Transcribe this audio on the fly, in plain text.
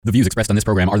The views expressed on this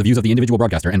program are the views of the individual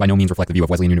broadcaster and by no means reflect the view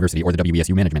of Wesleyan University or the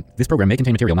WESU management. This program may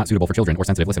contain material not suitable for children or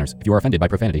sensitive listeners. If you are offended by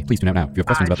profanity, please tune out now. If you have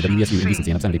questions about the WESU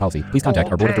indecency and obscenity policy, please contact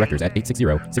our board of directors at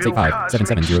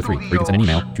 860-685-7703, or you can send an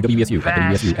email to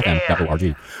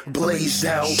wesu@wesufm.org. Blazed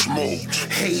out smoke,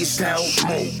 hazed out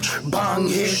smoke, bong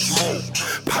hit smoke,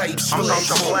 pipe split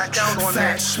smoke,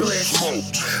 fat split smoke,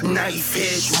 knife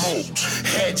hit smoke,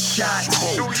 headshot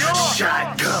smoke,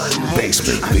 shotgun smoke.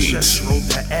 Basement I Beats. just wrote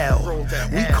the L.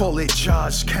 We call it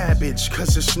Josh Cabbage,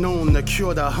 cause it's known to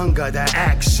cure the hunger to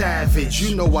act savage.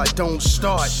 You know I don't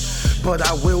start, but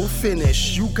I will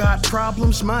finish. You got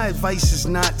problems? My advice is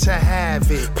not to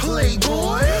have it.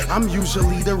 Playboy, I'm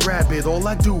usually the rabbit. All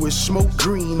I do is smoke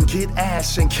green, get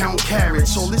ass, and count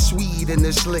carrots. All this weed and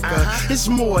this liquor is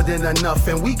more than enough,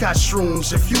 and we got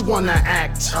shrooms if you wanna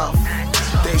act tough.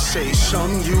 They say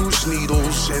some use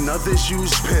needles and others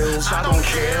use pills. I don't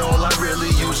care, all I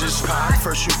really use is pot.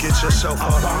 First you get yourself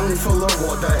a bong full of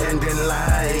water and then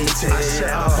light it. I said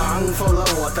a bong full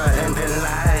of water and then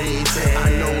light it.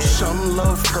 I know some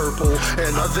love purple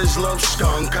and others love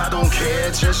skunk. I don't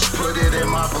care, just put it in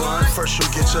my blunt. First you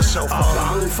get yourself a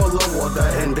bong full of water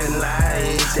and then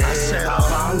light it. I said a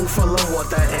bong full of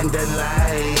water and then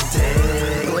light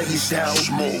it. Blazed out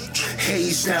smoke,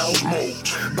 hazed out smoke,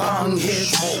 bong hit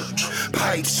smoke,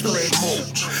 pipe split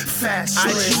smoke, fat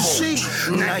split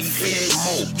smoke, knife hit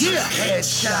smoke,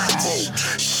 headshot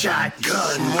smoke,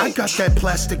 shotgun smoke. I got that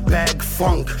plastic bag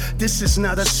funk. This is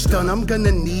not a stunt. I'm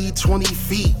gonna need 20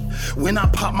 feet when I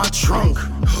pop my trunk.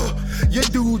 Your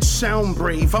dudes sound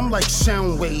brave. I'm like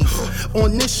Soundwave.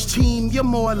 On this team, you're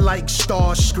more like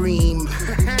Starscream.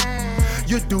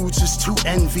 Your dudes is too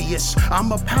envious.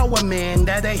 I'm a power man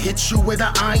that'll hit you with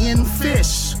an iron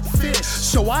fist.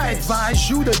 So I advise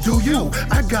you to do you.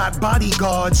 I got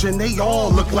bodyguards and they all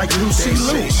look like Lucy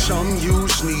Liu. Some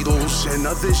use needles and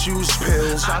others use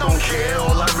pills. I don't care,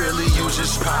 all I really use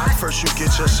is pot. First you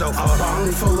get yourself a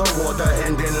bong full of water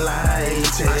and then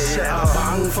light it. I said a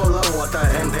bong full of water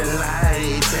and then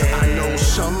light it. I know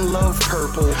some love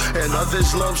purple and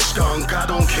others love skunk. I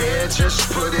don't care,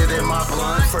 just put it in my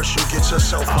blunt. First you get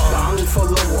yourself a bong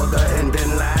full of water and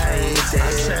then light it.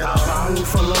 I said a bong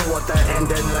full of water and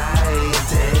then light it.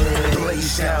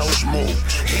 Blaze out smoke,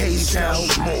 haze out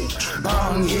smoke,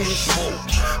 bong hit smoke,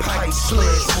 pipe split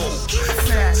smoke,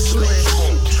 fat split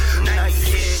smoke, knife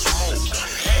hit smoke,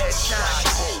 headshot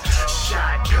smoke,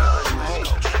 shotgun smoke.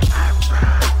 I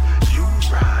ride, you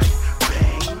ride,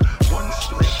 bang, one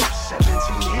split,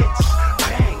 17 hits,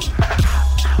 bang,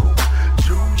 hop out,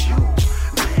 do you,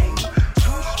 bang,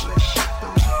 two splits,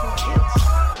 34 hits,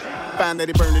 bang. Find that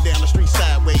it burn it down the street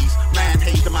sideways. Man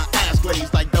haze to my eyes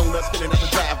glazed like donuts spinning up the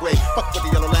driveway. Fuck what the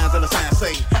yellow lines on the sign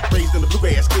say. Raised in the blue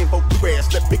ass, skin folk blue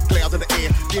ass. Let big clouds in the air.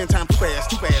 Then time too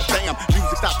fast, damn.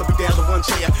 Music stops to be down to one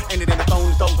chair. Ended in the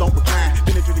phone, those don't recline.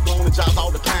 Penetrate the grown and jobs all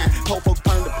the time. Poor folks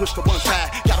turn to push to one side.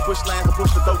 Gotta push lines and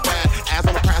push the dope ride. Eyes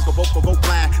on the prize, go vocal, go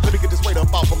blind. Let me get this weight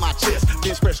up off of my chest.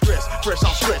 Then stress, fresh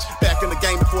off stretch. Back in the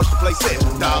game and forced to play set.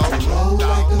 Dog. Roll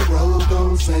like the road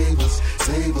gon' save us.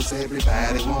 Save us,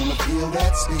 everybody wanna feel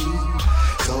that speed.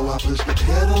 So I push the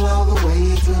pedal all the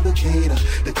way to Decatur.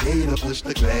 Decatur push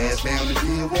the glass down to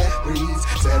feel that breeze.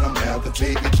 Said I'm about to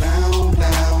take it down,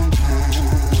 down,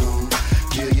 down.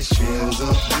 Fill your shells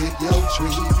up with your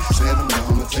trees. Said I'm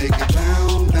gonna take it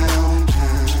down, down,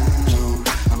 down.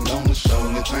 I'm gonna show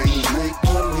you things make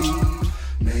believe.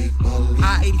 Make believe.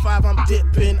 I-85, I'm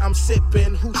dipping, I'm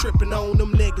sipping. Who tripping on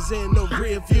them niggas in the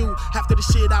rear view? After the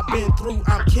shit I've been through,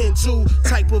 I'm kin to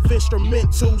type of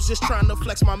instrumentals. Just trying to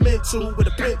flex my mental with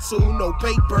a pencil. No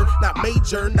paper, not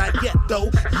major, not yet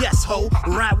though. Yes, ho,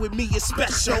 ride with me is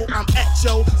special. I'm at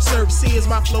yo. Service is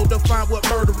my flow, define what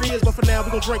murder is. But for now,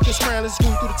 we gon' drink this crown and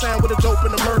screw through the town with the dope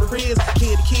and the murder is.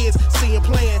 Hear the kids, see him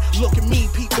playing. Look at me,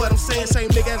 peep what I'm saying. Same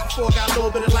nigga as before, got a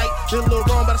little bit of light. Did a little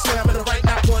wrong, but I say I'm in the right.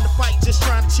 Not one to fight, just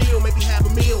trying to chill, maybe have a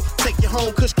meal. Take you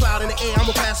home, kush cloud in the air.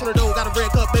 I'ma pass on the door. Got a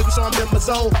red cup, baby, so I'm in my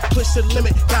zone. Push to the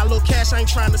limit. Got a little cash, I ain't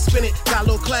trying to spin it. Got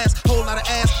a little class, whole lot of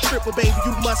ass. Triple, baby,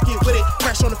 you must get with it.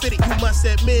 Fresh on the fitted, you must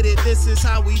admit it. This is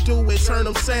how we do it. Turn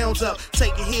them sounds up.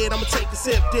 Take a hit, I'ma take a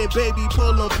sip. Then, baby,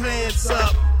 pull them pants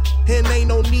up. And ain't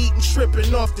no need in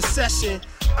tripping off the session.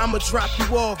 I'ma drop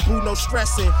you off, boo, no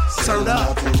stressing. Turn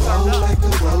up. Roll like the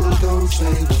road gon'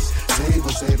 save us. Save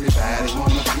us, everybody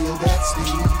wanna feel that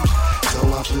speed. So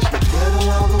I push the pedal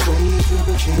all the way to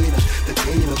Decatur.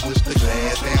 Decatur push the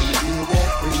glass down to feel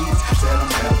that breeze. Said I'm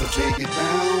about to take it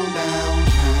down, down,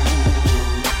 down.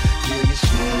 Fill your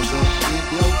shells up with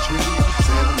your tree.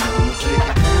 Said I'm gonna take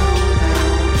it down,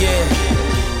 down. Yeah,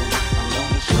 I'm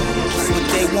gonna show you that's what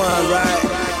they want, right?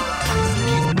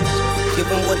 Give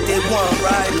them what they want,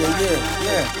 right?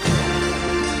 Yeah.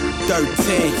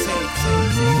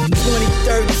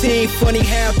 2013, funny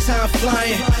how time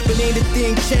flying, but ain't a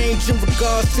thing changed in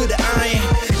regards to the iron.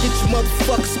 Get your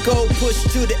motherfuckers go push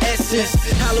to the essence.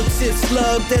 Hollow tip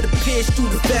slug that'll pierce through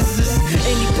the vessels.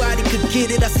 Anybody could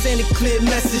get it, I send a clear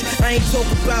message. I ain't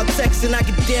talking about texting, I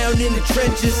get down in the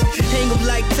trenches. Hang him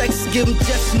like Texas, give him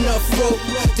just enough rope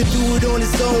to do it on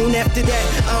his own. After that,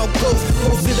 I'll ghost.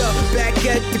 Post it up, back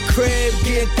at the crib,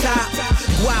 get top.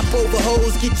 Wop over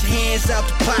hoes, get your hands out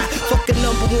the pot. Fuck a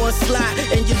 #1 slot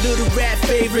and your little rap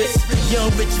favorites.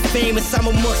 Young, rich, and famous, I'm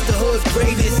amongst the hood's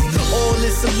greatest. All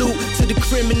in salute to the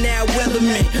criminal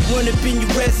element. Run up in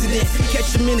your residence,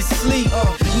 catch them in his sleep.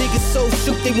 Niggas so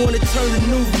shook they wanna turn a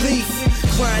new leaf.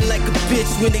 Crying like a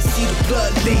bitch when they see the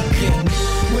blood leaking.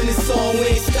 When it's on, we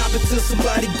ain't stopping till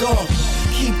somebody gone.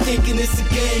 Keep thinking it's a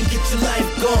game, get your life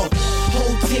gone.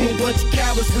 Whole team, bunch of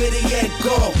cowards, where they at,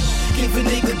 gone. Give a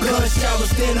nigga gun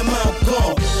showers, then I'm out,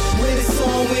 gone. When it's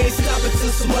on, we ain't stopping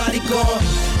till somebody gone.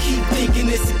 Keep thinking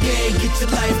it's a game, get your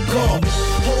life gone.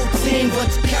 Whole team,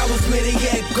 bunch of cowards, where they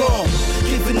at, gone.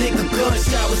 Give a nigga gun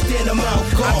showers, then I'm out,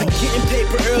 gone. I've been getting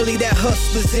paper early, that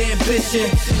hustler's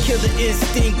ambition. Killer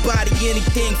instinct, body,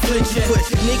 anything flinching. Put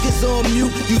niggas on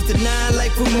mute, use the 9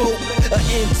 like remote. An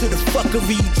end to the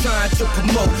fuckery you trying to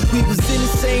promote. We was in the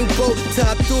same boat, till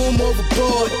I threw him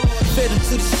overboard. Fed him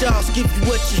to the sharks, give you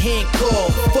what your hand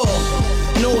called for.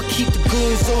 Know I keep the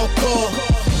goons on call.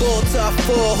 Ball top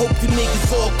 4, hope you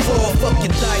niggas all crawl. Fuck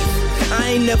your life, I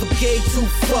ain't never gave 2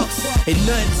 fucks. Ain't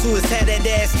nothing to us, had that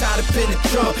ass tied up in the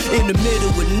trunk. In the middle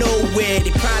of nowhere,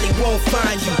 they probably won't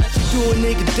find you. Do a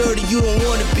nigga dirty, you don't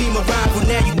wanna be my rival.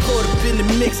 Now you caught up in the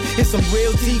mix, it's some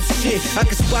real deep shit. I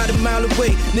can spot a mile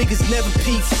away, niggas never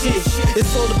peep shit.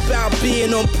 It's all about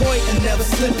being on point and never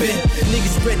slipping.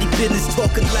 Niggas ready business,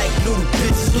 talking like little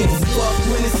bitches. Give a fuck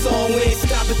when it's on, we ain't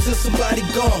stopping till somebody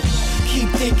gone. Keep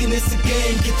thinking it's a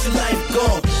game, get your life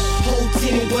gone. Whole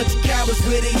team, bunch of cowards,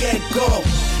 where they at, gone.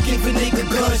 Give a nigga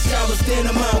gun showers,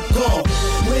 then I'm out, gone.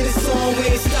 When it's on, we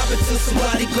ain't stopping till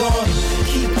somebody gone.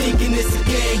 Keep thinking it's a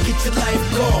game, get your life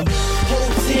gone.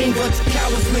 Whole team, bunch of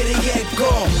cowards, where they at,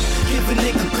 gone. Give a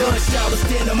nigga gun showers,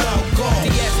 then I'm out, gone.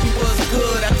 They ask me what's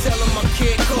good, I tell them I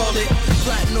can't call it.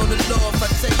 Plotting on the law, if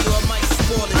I tell you I might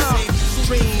spoil it. Say,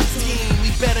 dream team,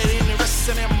 we better than the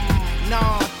rest of them.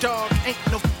 Nah, dog, ain't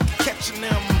no catching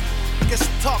them. Guess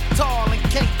talk tall and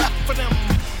can't up for them.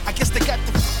 I guess they got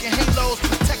the fucking halos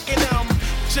protecting them.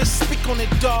 Just speak on it,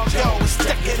 dog, yo, it's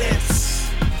decadence.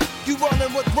 You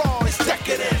rollin' with raw, it's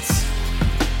decadence.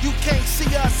 You can't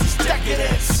see us, it's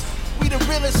decadence. We the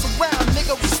realest around,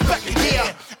 nigga, respect it,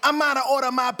 yeah. I'm out of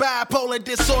order, my bipolar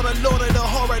disorder. Lord of the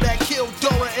horror that killed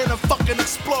Dora in a fucking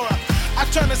explorer. I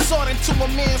turn the sword into a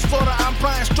manslaughter. I'm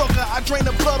Brian Stroker. I drain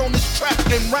the blood on this track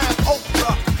and rhyme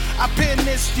okra. I pin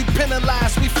this, you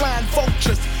penalized, we flying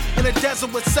vultures. In a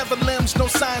desert with 7 limbs, no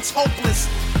signs hopeless.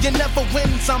 You never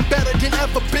wins, I'm better than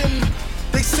ever been.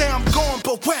 They say I'm gone,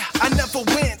 but where? I never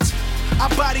went. I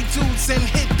body dudes and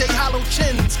hit they hollow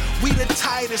chins. We the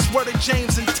tightest, word of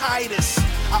James and Titus.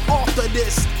 I author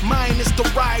this, mine is the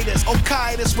riders.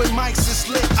 Okaidas when mics is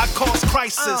lit, I cause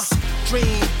crisis.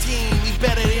 Dream team, we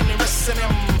better than the rest of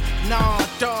them. Nah,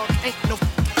 dog, ain't no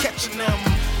catching them.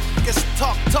 Guess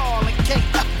talk tall and can't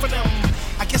up for them.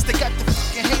 I guess they got the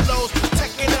fucking halos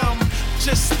protecting them.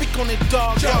 Just speak on it,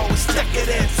 dog, yo, it's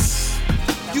decadence.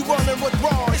 You running with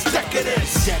raw, it's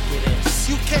decadence.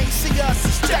 You can't see us,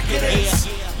 it's decadence.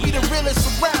 We the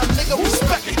realest around, nigga,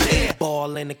 respect it, yeah.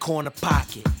 Ball in the corner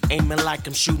pocket, aiming like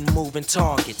I'm shooting moving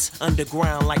targets.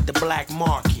 Underground like the black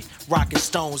market. Rockin'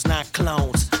 stones, not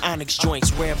clones. Onyx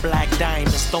joints, rare black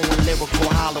diamonds. Throwing lyrical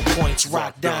hollow points.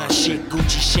 Rock down shit,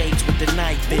 Gucci shades with the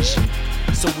night vision.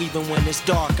 So even when it's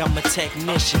dark, I'm a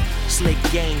technician. Slick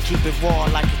game, keep it raw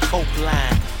like a coke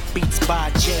line. Beats by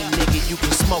J, nigga, you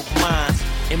can smoke mine.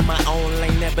 In my own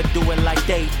lane, never do it like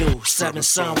they do. 7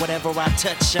 Sun, whatever I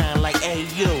touch shine like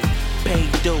AU. Pay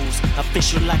dues,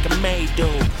 official like a maid do.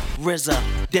 RZA,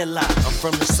 Dilla, I'm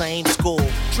from the same school.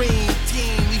 Dream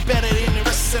team, we better than the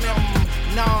rest of them.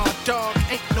 Nah, dog,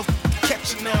 ain't no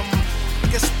catching them.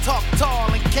 Guess talk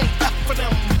tall and can't up for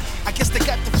them. I guess they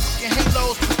got the fucking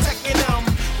halos protecting them.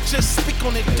 Just speak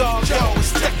on it, dog, yo,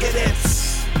 it's decadence.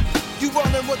 You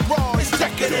running with raw, it's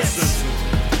decadence.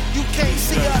 You can't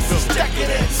see us, it's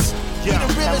decadence. We the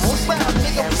realest around,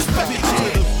 nigga, respect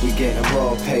it. We getting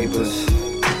raw papers,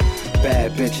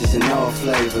 bad bitches in all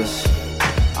flavors.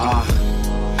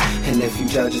 And if you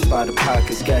judge us by the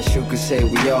pockets, guess you could say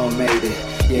we all made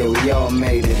it. Yeah, we all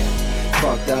made it.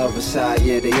 Fuck the other side,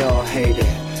 yeah, they all hate it.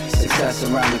 Success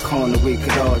around the corner, we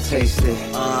could all taste it.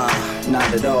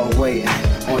 Not at all waiting.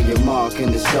 On your mark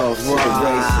and it's off to the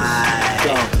races.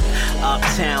 Go.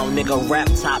 Uptown, nigga, rap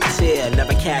top tier.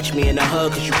 Never catch me in the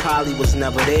hood, cause you probably was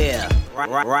never there.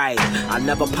 Right, I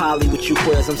never poly with you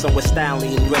quiz. I'm somewhere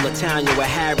styling in real Italian with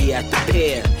Harry at the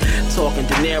pier. Talking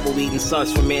De Niro, eating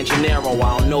sucks from Manganero.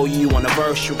 I don't know you on the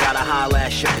verse, you gotta holla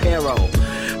at Shapiro.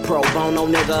 Pro bono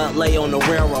nigga, lay on the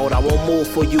railroad. I won't move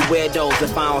for you weirdos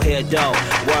if I don't hear dough.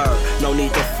 Word, no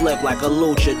need to flip like a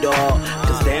luchador,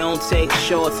 cause they don't take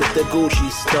shorts at the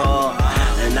Gucci store.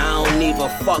 And I don't even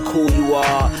fuck who you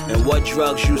are and what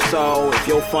drugs you sold if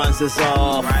your funds is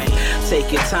off.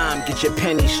 Take your time, get your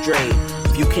penny straight.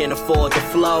 If you can't afford the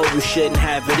flow, you shouldn't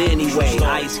have it anyway.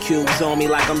 Ice cubes on me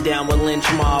like I'm down with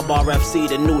Lynch Mob. RFC,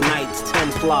 the new Knights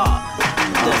Templar.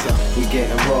 We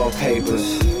getting raw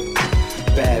papers,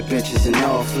 bad bitches in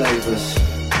all flavors.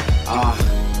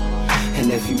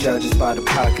 And if you judge us by the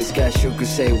pockets, guess you could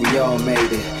say we all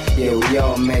made it. Yeah, we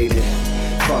all made it.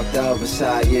 Fuck the other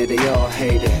side, yeah, they all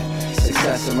hate it.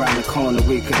 Success around the corner,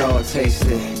 we could all taste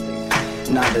it.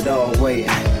 Not at all waiting.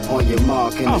 On your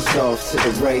mark and it's off to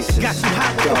the races. Got you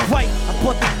hot with the white. I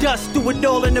bought the dust, threw it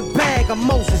all in the bag. I'm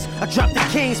Moses. I dropped the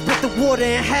cane, split the water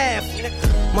in half.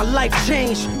 My life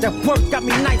changed. That work got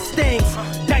me night stains.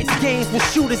 Dice games with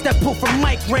shooters that pull from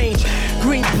mic range.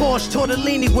 Green Porsche,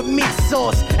 tortellini with meat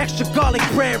sauce. Extra garlic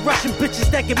bread, Russian bitches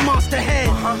that get monster head.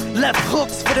 Left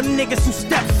hooks for them niggas who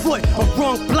step foot on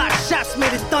wrong block. Shots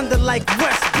made it thunder like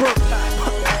Westbrook.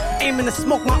 Aiming to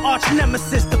smoke my arch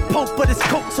nemesis. The Pope, but it's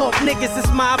coke talk niggas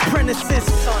is my apprentices.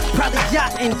 Probably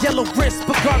yacht in yellow wrist,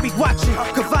 Bulgari watching.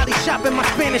 Cavalli shopping, my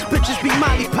Spanish bitches be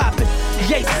Molly popping.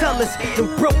 Yay sellers,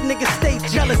 them broke niggas stay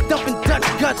jealous. Dumping Dutch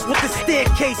guts with the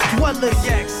staircase dwellers.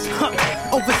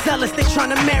 Overzealous, they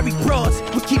tryna marry broads.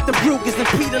 We keep the Brugers and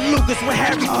Peter Lugers with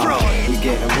Harry Fraud. We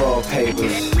getting raw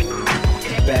papers,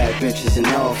 bad bitches in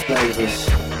all flavors.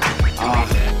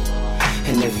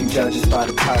 And if you judge us by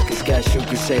the pockets, guess you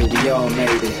could say we all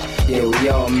made it. Yeah, we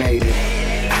all made it.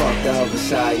 Fuck the other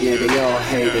side, yeah, they all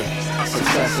hate it.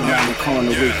 Success around the corner,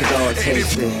 we could all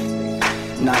taste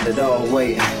it. Not at all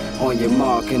waiting. On your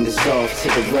mark and it's off to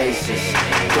the races.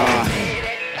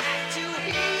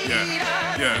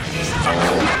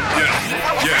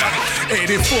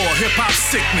 84, hip-hop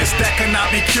sickness that cannot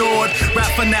be cured.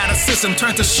 Rap fanaticism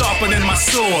turned to sharper than my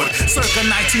sword. Circa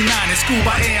 1990, school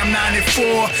by AM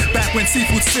 94. Back when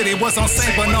Seafood City was on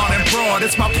St. Bernard and Broad.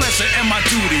 It's my pleasure and my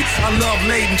duty, a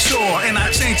love-laden chore. And I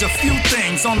changed a few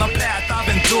things on the path I've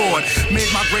endured.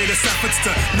 Made my greatest efforts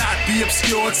to not be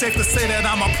obscured. Safe to say that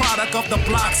I'm a product of the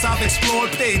blocks I've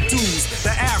explored. Paid dues,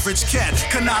 the average cat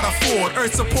cannot afford.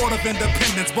 Earth support of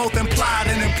independence, both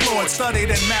implied and employed. Studied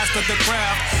and mastered the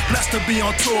craft. Blessed to be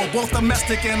on tour, both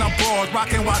domestic and abroad.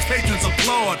 Rock and watch patrons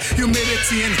applaud.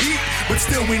 Humidity and heat, but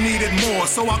still we needed more.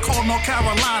 So I called North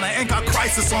Carolina and got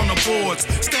Crisis on the boards.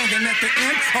 Standing at the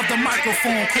end of the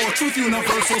microphone cord. Truth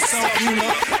universal,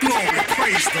 self-ruler, glory,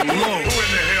 praise the Lord. Who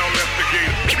in the hell left the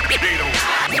gate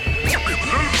open?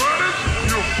 Little brothers,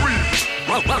 you're free.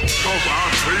 Cause I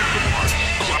paid the price.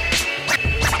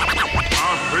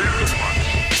 I paid the price.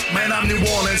 Man, I'm New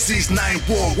Orleans, East 9th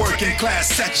Ward, working class,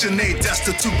 Section 8,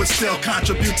 destitute, but still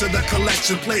contribute to the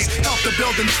collection place. Help the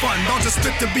building fund, don't just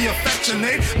spit to be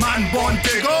affectionate. Mine born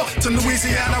digger to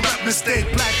Louisiana rep state,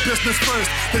 black business first.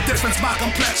 The difference my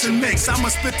complexion makes. I'ma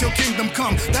spit till kingdom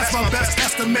come, that's my best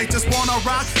estimate. Just wanna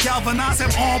rock, galvanize,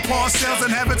 have on par sales,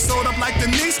 and have it sold up like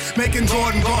Denise, making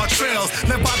Gordon guard trails.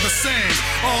 Live by the same,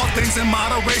 all things in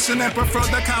moderation, and prefer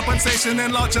the compensation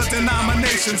in larger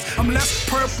denominations. I'm less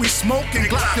perp, we smoke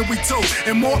and glock. We told,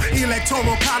 and more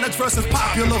electoral college versus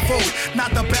popular vote. Not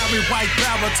the Barry White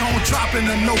baritone dropping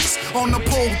the notes on the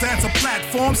pole dancer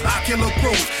platforms. Ocular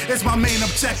growth is my main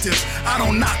objective. I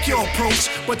don't knock your approach,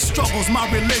 but struggle's my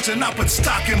religion. I put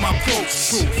stock in my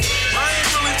quotes. Truth. I ain't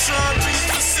really trying to be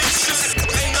facetious.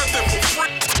 Ain't nothing for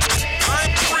free. I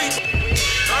ain't free.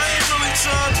 I ain't really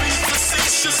trying to be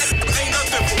facetious. Ain't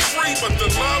nothing for free but the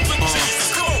love of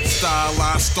Jesus. Come on. Style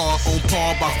I start on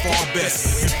par by far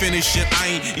best. You finish it,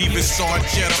 I ain't even saw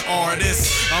Jetta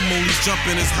artist. I'm only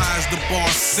jumping as high as the bar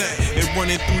set. And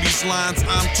running through these lines,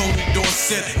 I'm Tony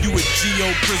Dorsett. You a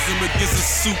Geo Prism against a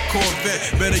suit Corvette.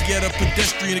 Better get a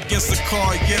pedestrian against a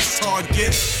car, yes,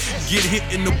 target. Get hit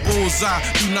in the bullseye,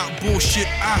 do not bullshit.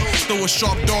 I throw a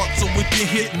sharp dart so it can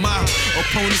hit my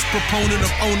opponent's proponent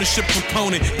of ownership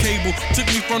component. Cable took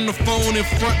me from the phone in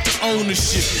front to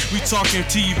ownership. We talking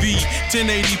TV,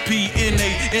 1080p,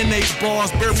 NA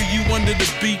bars, bury you under the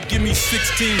beat. Give me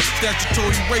 16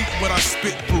 statutory rape, what I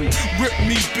spit through. Rip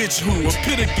me, bitch, who? A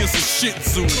pit against a shih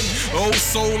tzu. Old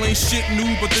soul ain't shit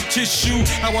new, but the tissue.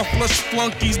 How I flush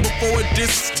flunkies before it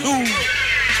diss too.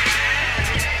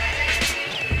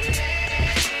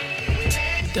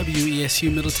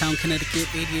 WESU Middletown, Connecticut,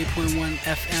 88.1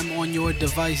 FM on your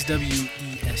device,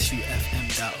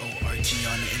 WESUFM.org on the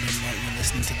internet. You're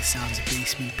listening to the sounds of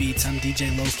Basement Beats. I'm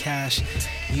DJ Low Cash.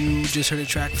 You just heard a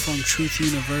track from Truth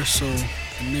Universal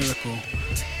and Miracle.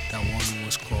 That one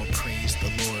was called Praise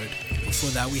the Lord.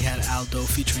 Before that, we had Aldo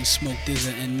featuring Smoke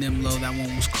Dizza and Nimlo. That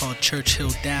one was called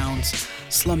Churchill Downs.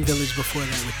 Slum Village before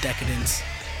that with Decadence.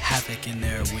 Havoc in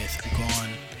there with Gone.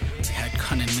 We had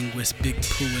Cunning Linguist, Big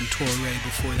Pooh, and Torre.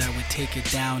 Before that, we Take It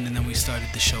Down, and then we started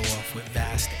the show off with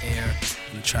Vast Air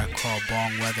and a track called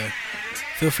Bong Weather.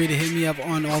 Feel free to hit me up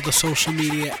on all the social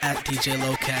media at DJ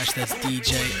Locash. That's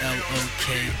DJ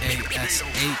LOKASH.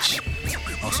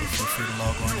 Also, feel free to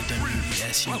log on to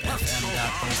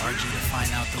WESUFM.org to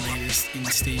find out the latest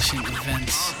in-station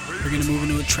events. We're going to move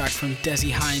into a track from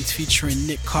Desi Hines featuring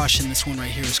Nick Caution. This one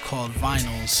right here is called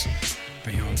Vinyls.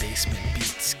 Right here on Basement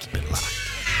Beats. Keep it locked.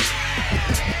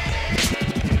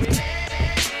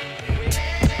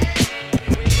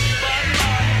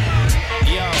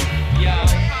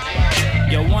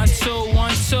 Yo, 1 2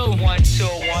 1 2 1 2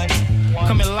 1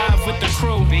 coming live with the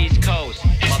crew. Beast Coast,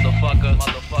 motherfucker.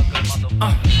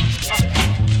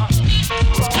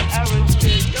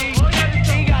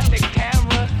 He got the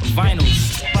camera.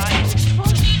 Vinyls.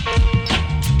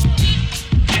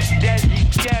 Desi,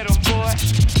 get 'em, boy.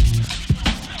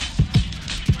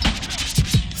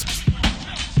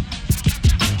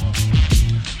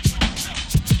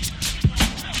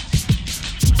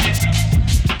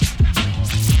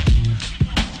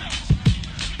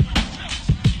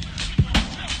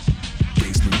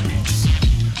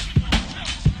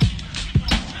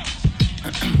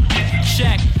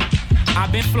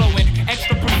 I've been flowing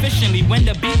extra proficiently when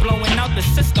the beat blowing out the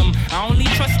system. I only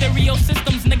trust stereo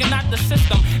systems, nigga, not the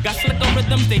system. Got slicker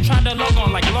rhythms, they try to log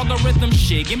on like logarithm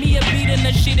shit. Give me a beat in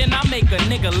the shit and I make a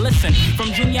nigga listen.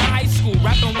 From junior high school,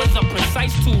 rapping was a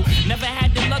precise tool. Never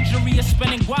had the luxury of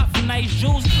spending guap for nice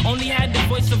jewels. Only had the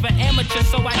voice of an amateur,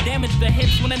 so I damaged the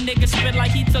hits when a nigga spit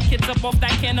like he took hits up off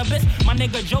that cannabis. My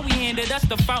nigga Joey handed us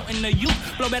the fountain of youth.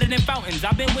 Flow better than fountains.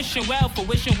 I've been wishing well for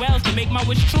wishing wells to make my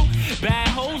wish true. Bad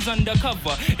hoes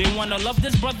undercover. They wanna love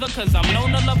this brother cause I'm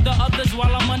known to love the others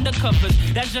while I'm undercovers.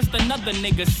 That's just another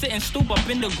nigga sitting stoop up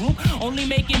in the group. Only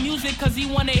making music cause he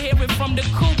wanna hear it from the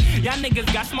coop. Y'all niggas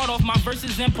got smart off my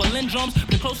verses and palindromes.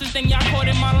 The closest thing y'all caught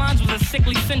in my lines was a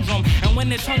sickly syndrome. And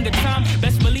when it's hunger time,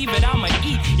 best believe it, I'ma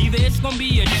eat. Either it's gonna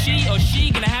be a she or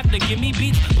she gonna have to give me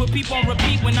beats. Put people on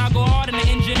repeat when I go hard in the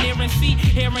engineering seat.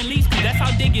 Hearing leaks, cause that's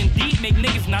how digging deep make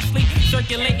niggas not sleep.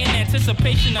 Circulating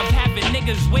anticipation of having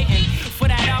niggas waiting for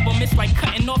that album. It's like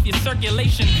cutting off your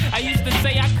circulation. I used to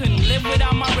say I couldn't live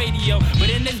without my radio, but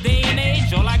in this day and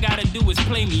age, all I gotta do is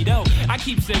play me though. I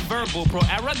keeps it verbal, Pro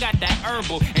Era got that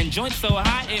herbal, and joints so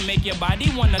hot it make your body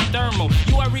want a thermal.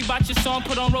 You worry about your song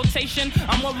put on rotation?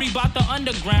 I'm worried about the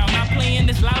underground. I'm playing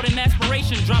this loud in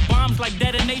aspiration, drop bombs like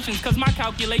detonations, cause my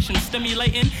calculations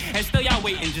stimulating, and still y'all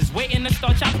waiting, just waiting to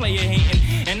start y'all player hating.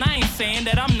 And I ain't saying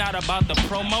that I'm not about the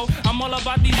promo. I'm all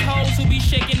about these hoes who be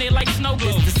shaking it like snow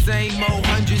globes. It's the same old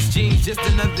hundreds jeans, just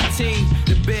another team.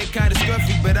 The bed kinda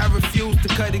scruffy, but I refuse to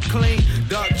cut it clean.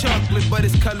 Dark chocolate, but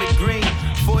it's colored green.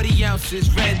 40 ounces,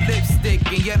 red lipstick,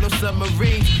 and yellow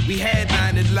submarine. We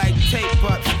headlining like tape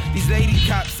ups. These lady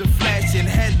cops are flashing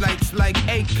headlights like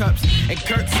 8 cups. And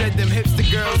Kirk said them hipster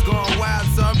girls going wild,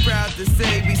 so I'm proud to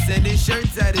say we sending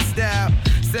shirts out of style.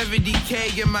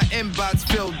 70K in my inbox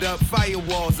filled up.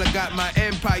 Firewalls, I got my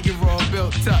empire all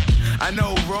built up. I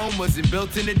know Rome wasn't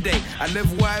built in a day. I live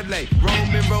where I lay.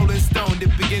 Roman Rolling Stone,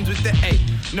 it begins with the A.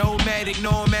 Nomadic,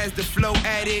 known as the flow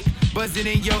addict. Buzzing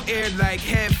in your ear like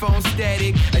headphone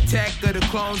static. Attack of the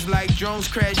clones like drones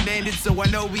crash landed. So I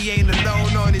know we ain't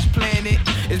alone on this planet.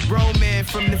 It's bro man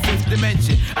from the 5th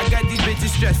dimension. I got these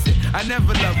bitches stressing. I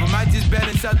never love them, I just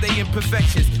balance out their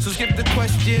imperfections. So skip the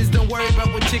questions, don't worry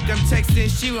about what chick I'm texting.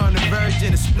 She on the verge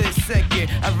in a split second.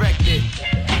 I wrecked it.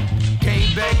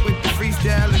 Came back with the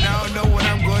freestyle and I don't know what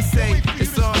I'm gonna say.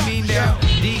 It's all me now.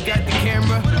 D got the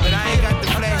camera, but I ain't got the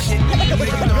flash it. The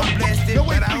niggas know I'm blasted,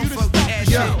 but I don't fuck with ass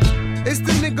shit. It's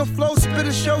the nigga flow, spit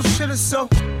a show, shit or so.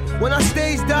 When I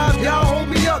stage dive, y'all hold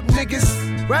me up,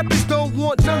 niggas. Rappers don't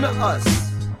want none of us.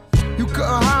 You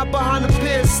couldn't hide behind a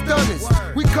pair of stunners.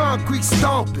 We concrete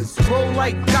stompers, roll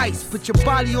like dice. Put your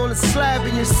body on a slab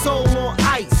and your soul on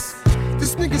ice.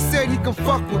 This nigga said he can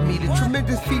fuck with me. The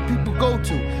tremendous feat people go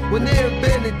to when they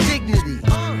abandon dignity.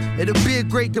 It'll be a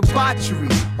great debauchery,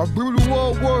 a brutal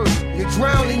war word. You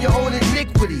drown in your own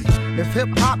iniquity. If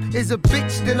hip-hop is a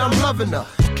bitch, then I'm loving her.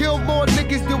 Kill more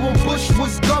niggas than when Bush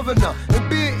was governor. And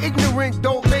being ignorant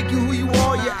don't make you who you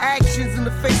are. Your actions in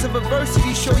the face of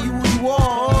adversity show you who you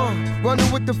are.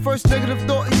 Running with the first negative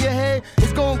thought in your head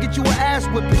is gonna get you an ass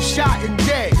whipping, shot and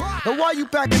dead. And why you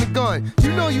packing a gun?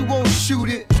 You know you won't shoot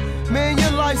it. Man,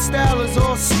 your lifestyle is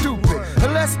all stupid.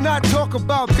 And let's not talk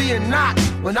about being knocked.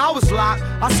 When I was locked,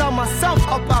 I saw myself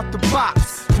up out the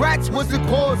box. Rats was the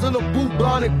cause of the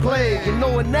bubonic plague. And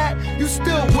knowing that, you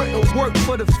still wouldn't work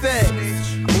for the feds.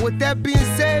 And with that being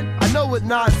said, I know what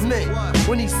Nas meant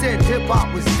when he said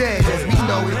hip-hop was dead, as we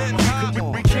know it.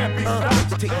 We can't be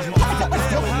stopped.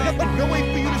 No way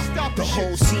for you to stop the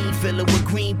whole scene. Fill it with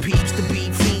green peeps. The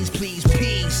beat fiends, please,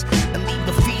 peace. And leave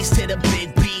the feast to the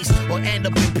big beast. Or end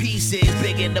up in pieces.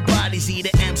 Big in the bodies, eat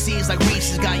the MCs like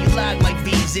Reese's. Got you locked like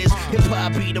visas.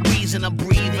 Hip-hop be the reason I'm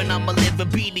breathing. I'ma live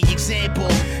and be the example.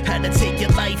 Had to take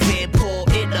your life and pull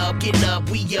it up. Get up,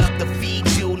 we up to feed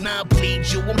you. Not bleed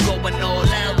you. I'm going all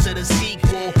out to the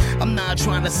sequel. I'm not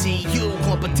trying to see you.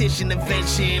 Competition,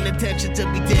 invention. Intention to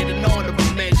be dead and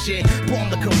honorable mention. Bomb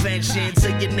the convention. To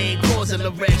your name cause an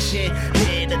erection.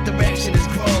 Yeah, the direction is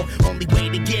grow. Only way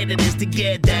to get it is to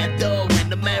get that dough.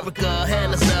 In America,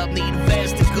 hell is up. Need a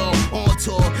vest to go on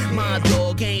tour. My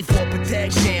dog ain't for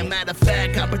protection. Matter of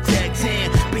fact, I protect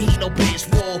him. But he no bitch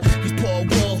fool. He's Paul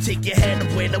Wall. Take your head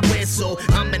away the whistle.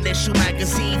 I'm an issue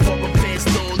magazine for a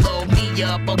pistol. Load me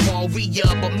up, I won't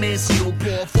re-up. I miss you.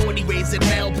 Pour 40 raising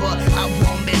hell, but I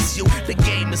won't miss you. The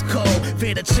game is cold.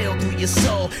 Fear to chill through your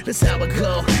soul. That's how it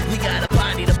go. We got a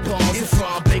body to bomb. So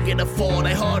from bigger to fall,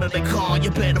 they harder to call.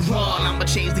 You better run. I'ma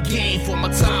change the game before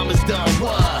my time is done.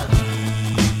 What?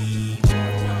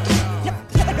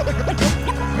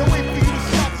 No way for you to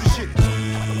stop this shit.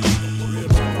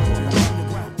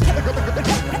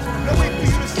 No way for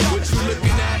you to stop what you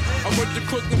looking at? I went to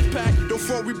Crooklyn Pack. Don't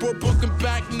front, we brought Brooklyn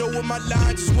back. Know where my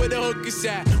lines is, where the hook is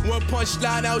at. One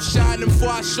punchline outshine them before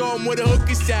I show them where the hook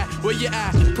is at. Where you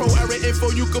at? Pro era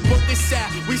info, you can book this at.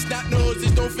 We snap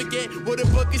noses, don't forget where the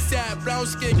book is at. Brown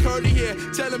skin, curly hair.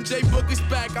 Tell them J Book is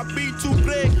back. I be too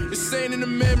big. Insane in the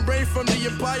membrane from the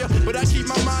empire. But I keep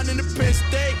my mind in the Penn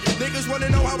State. Niggas wanna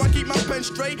know how I keep my pen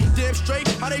straight. Damn straight.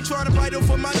 How they tryna bite off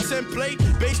of my template?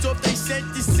 Based off they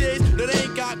sentences. That they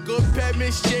ain't got good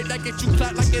payment shit. That get you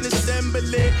clapped like an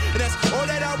assembly. And that's all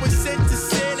that I was sent to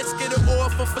say. Let's get it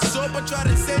off for sure, but try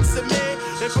to censor me.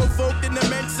 They provoked in the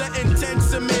mensa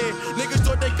intense to me. Niggas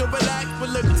thought they could relax, but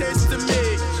look tense to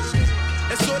me.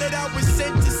 That's all that I was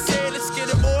sent to say. Let's get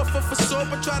it off for sure,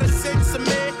 but try to censor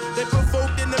me. They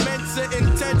provoked in the mensa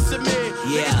intense to me.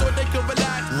 Niggas thought they could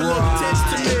relax, but look tense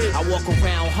to me. I walk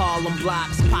around Harlem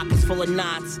blocks, pockets full of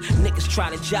knots. Niggas try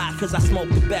to jock, cause I smoke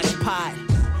the best pot.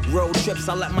 Road trips,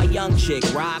 I let my young chick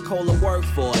ride, call her work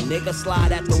for a nigga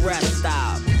slide at the rest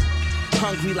stop.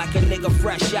 Hungry like a nigga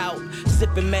fresh out,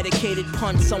 sipping medicated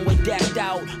punch somewhere decked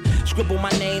out. Scribble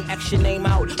my name, X your name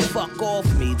out. Fuck off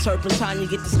me, turpentine, you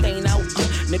get the stain out.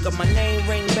 Nigga, my name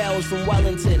ring bells from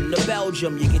Wellington to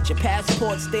Belgium. You get your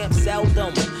passport stamp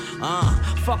seldom.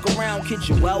 Fuck around, kid,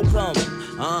 you welcome.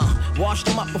 Wash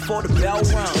them up before the bell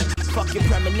rung. Fuck your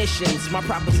premonitions. My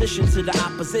proposition to the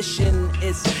opposition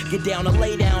is get down and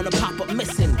lay down and pop up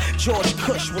missing. George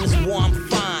Cush when it's warm,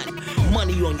 fine.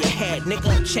 Money on your head,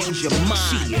 nigga, change your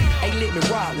mind. Shit, ain't let me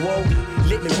rock, whoa.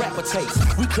 Let me rap a taste.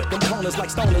 We cut them corners like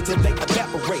stoners till they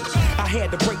evaporate. I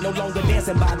had to break, no longer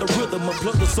dancing by the rhythm of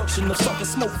blood, the suction of sucking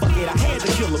smoke. Fuck it, I had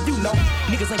to kill them, you know.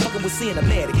 Niggas ain't fucking with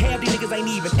cinematic. Half these niggas ain't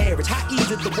even average. How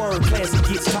easy the word classic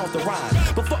gets tossed to rhyme.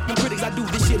 But fuck them critics, I do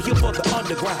this shit here for the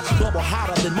underground. Bubble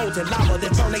hotter than molten lava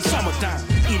that burn they summertime.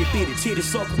 Itty bitty titty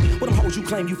sucker. What them hoes you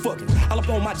claim you fucking? All up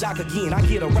on my jock again. I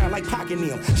get around like pocking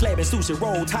them. Slabbing sushi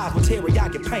roll ties with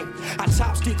teriyaki paint. I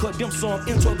chopstick cut them some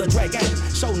into the dragon.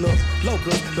 Showing up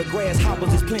locals, the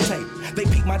grasshoppers is plenty. They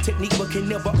peek my technique but can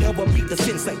never ever beat the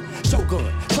sensei.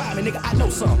 Shogun, try me nigga, I know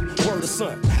some. Word of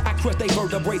son. I crush they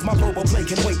vertebrae, my verbal play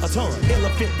can weigh a ton.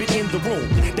 Elephant bit in the room.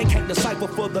 They can't decipher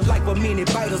for the life of many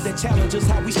biters that challenges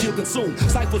how we still consume.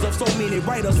 Ciphers of so many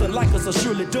writers and like us are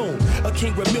surely doomed. A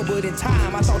king remembered in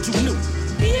time, I thought you knew.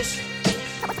 Bitch,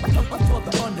 for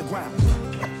the underground.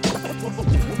 For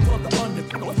the underground. For the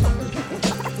underground.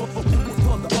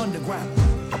 For the underground.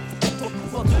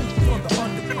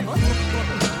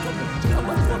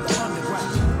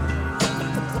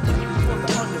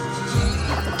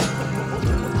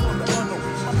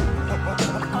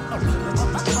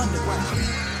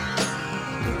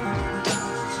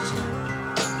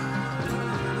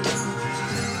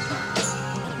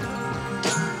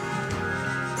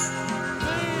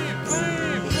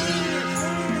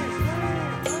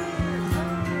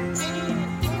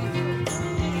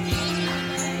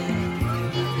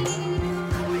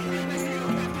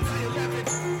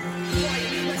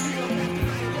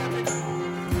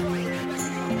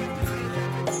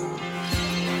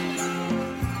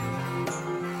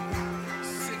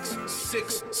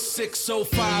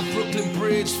 605 Brooklyn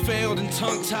Bridge, failed and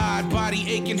tongue-tied, body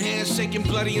aching, hands shaking,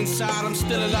 bloody inside. I'm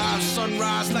still alive,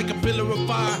 sunrise like a pillar of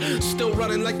fire, still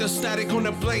running like the static on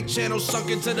a blank channel, sunk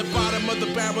into the bottom of the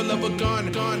barrel of a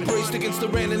gun. Braced against the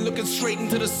railing, looking straight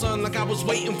into the sun, like I was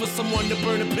waiting for someone to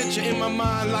burn a picture in my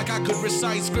mind, like I could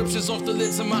recite scriptures off the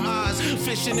lids of my eyes.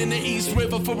 Fishing in the East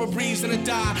River for a reason to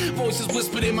die. Voices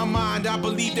whispered in my mind, I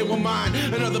believe they were mine.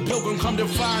 Another pilgrim come to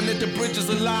find that the bridge is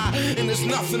a lie, and there's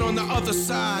nothing on the other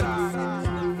side.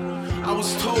 I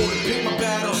was told to pick my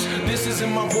battles. This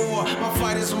isn't my war, my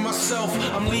fight is for myself.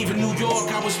 I'm leaving New York.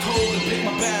 I was told to pick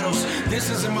my battles. This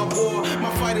isn't my war,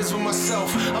 my fight is for myself.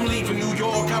 I'm leaving New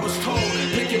York. I was told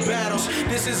pick your battles.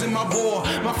 This isn't my war,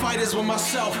 my fight is for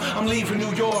myself. I'm leaving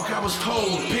New York. I was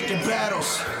told pick your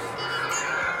battles.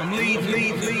 I'm leave.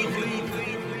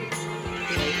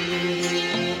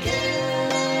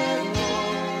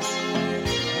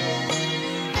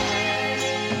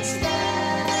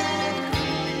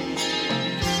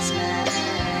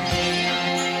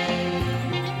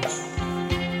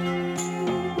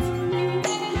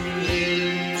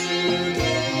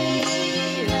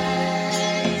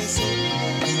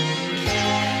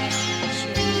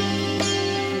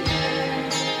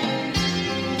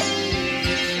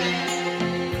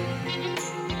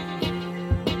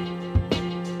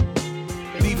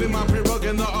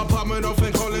 In the apartment,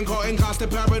 often calling, caught in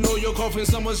constant paranoia, coughing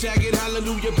someone's jagged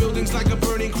hallelujah. Buildings like a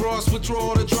burning cross,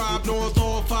 withdraw to drive north.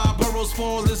 All 5 boroughs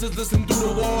fall. Lizards listen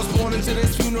through the walls. Born into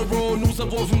this funeral. News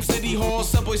of war from City Hall,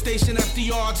 subway station,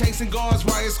 FDR, tanks and guards,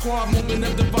 riot squad, movement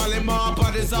of the violent mob.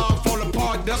 Bodies all fall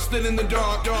apart, dusted in the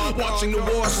dark, watching the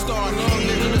war start.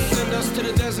 They're gonna send us to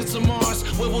the deserts of Mars,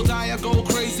 where we'll die or go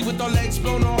crazy with our legs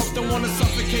blown off. Don't wanna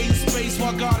suffocate in space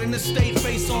while God in the state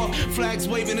face off. Flags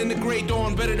waving in the gray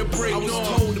dawn, better to break. I was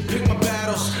told to pick my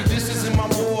battles. This isn't my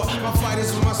war, my fight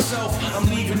is for myself. I'm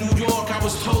leaving New York. I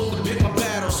was told to pick my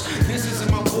battles. This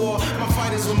isn't my war, my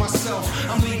fight is for myself.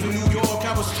 I'm leaving New York.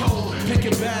 I was told pick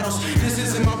your battles. This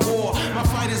isn't my war, my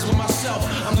fight is for myself.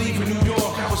 I'm leaving New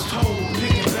York. I was told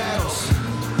pick your battles.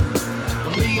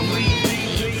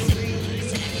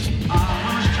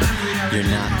 You're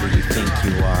not who you think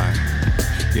you are.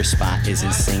 Your spot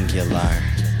isn't singular.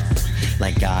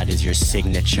 Like God is your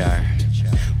signature.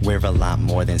 We're a lot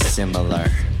more than similar.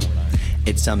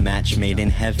 It's a match made in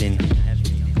heaven,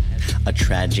 a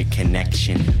tragic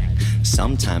connection.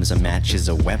 Sometimes a match is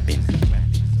a weapon.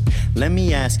 Let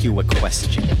me ask you a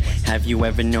question. Have you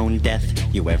ever known death?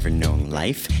 You ever known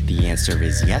life? The answer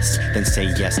is yes, then say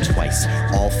yes twice.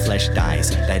 All flesh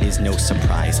dies, that is no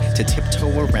surprise. To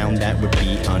tiptoe around that would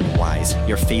be unwise.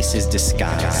 Your face is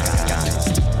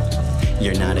disguised.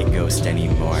 You're not a ghost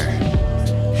anymore.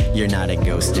 You're not a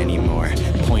ghost anymore.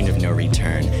 Point of no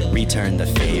return. Return the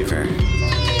favor.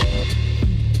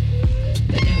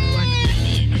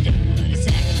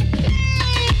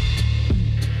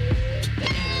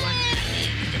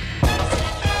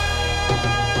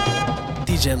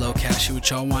 DJ Low Cash with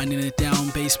y'all winding it down.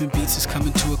 Basement Beats is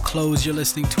coming to a close. You're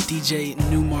listening to DJ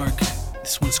Newmark.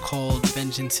 This one's called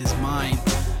Vengeance Is Mine.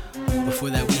 Before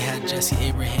that we had Jesse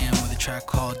Abraham with a track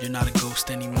called You're Not a Ghost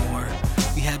Anymore.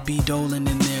 We had B. Dolan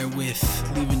in there with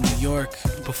Leaving New York.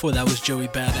 Before that was Joey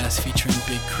Badass featuring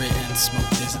Big Crit and Smoke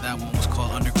Dizzy. That one was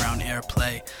called Underground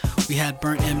Airplay. We had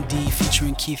Burnt MD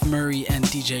featuring Keith Murray and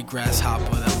DJ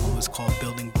Grasshopper. That one was called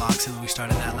Building Blocks. And we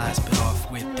started that last bit off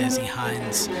with Desi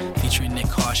Hines featuring Nick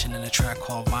Caution and a track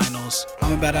called Vinyls.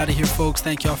 I'm about out of here, folks.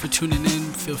 Thank y'all for tuning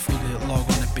in. Feel free to log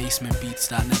on to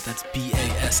basementbeats.net. That's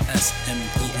BASSMENT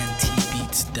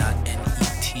beats.net.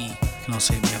 You can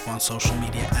also hit me up on social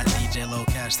media at DJ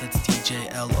Locash. That's DJ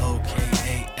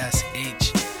LOKASH.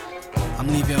 I'm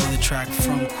leaving you with a track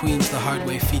from Queens the Hard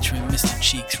Way featuring Mr.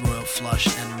 Cheeks, Royal Flush,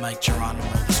 and Mike Geronimo.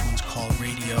 This one's called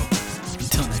Radio.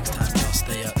 Until next time, y'all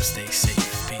stay up, stay safe.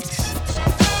 Peace.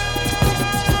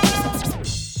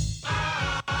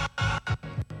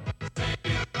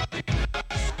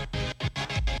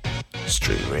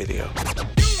 Street Radio.